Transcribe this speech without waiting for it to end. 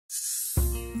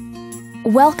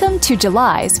Welcome to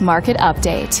July's market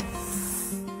update.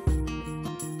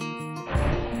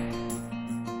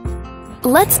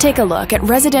 Let's take a look at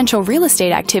residential real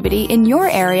estate activity in your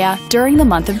area during the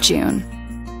month of June.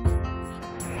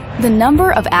 The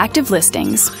number of active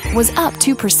listings was up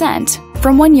 2%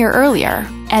 from 1 year earlier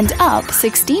and up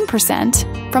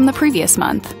 16% from the previous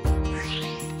month.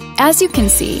 As you can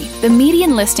see, the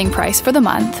median listing price for the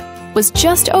month was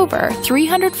just over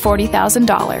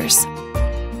 $340,000.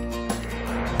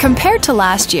 Compared to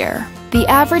last year, the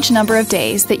average number of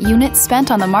days that units spent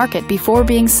on the market before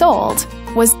being sold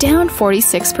was down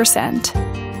 46%.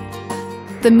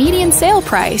 The median sale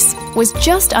price was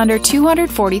just under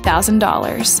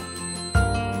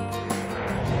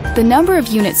 $240,000. The number of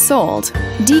units sold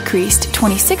decreased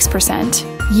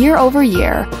 26% year over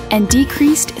year and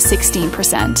decreased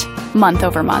 16% month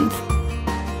over month.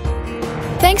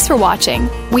 Thanks for watching.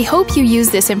 We hope you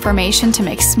use this information to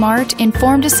make smart,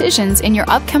 informed decisions in your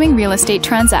upcoming real estate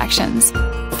transactions.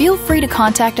 Feel free to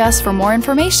contact us for more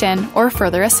information or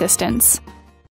further assistance.